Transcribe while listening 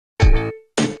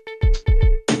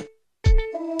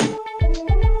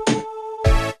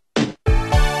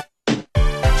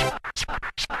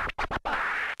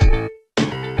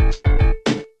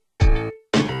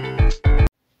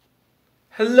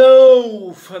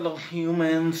Hello, fellow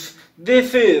humans.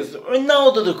 This is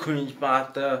Ronaldo the Cringe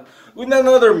Master with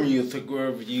another music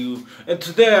review, and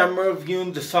today I'm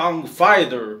reviewing the song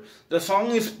Fighter. The song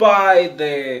is by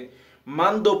the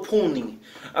MandoPony,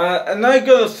 and I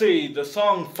gotta say, the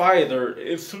song Fighter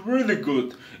is really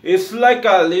good. It's like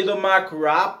a Little Mac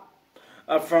rap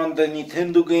from the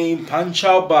Nintendo game Punch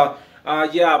Out, but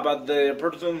but the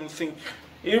person who sings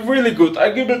it's really good. I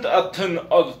give it a 10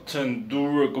 out of 10. Do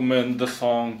recommend the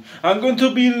song. I'm going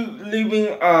to be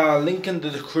leaving a link in the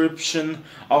description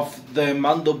of the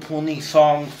MandoPony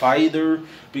song Fighter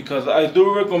because I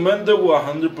do recommend it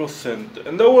 100%.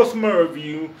 And that was my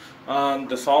review on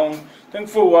the song.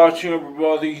 Thanks for watching,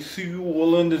 everybody. See you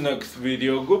all in the next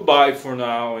video. Goodbye for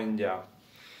now, and yeah.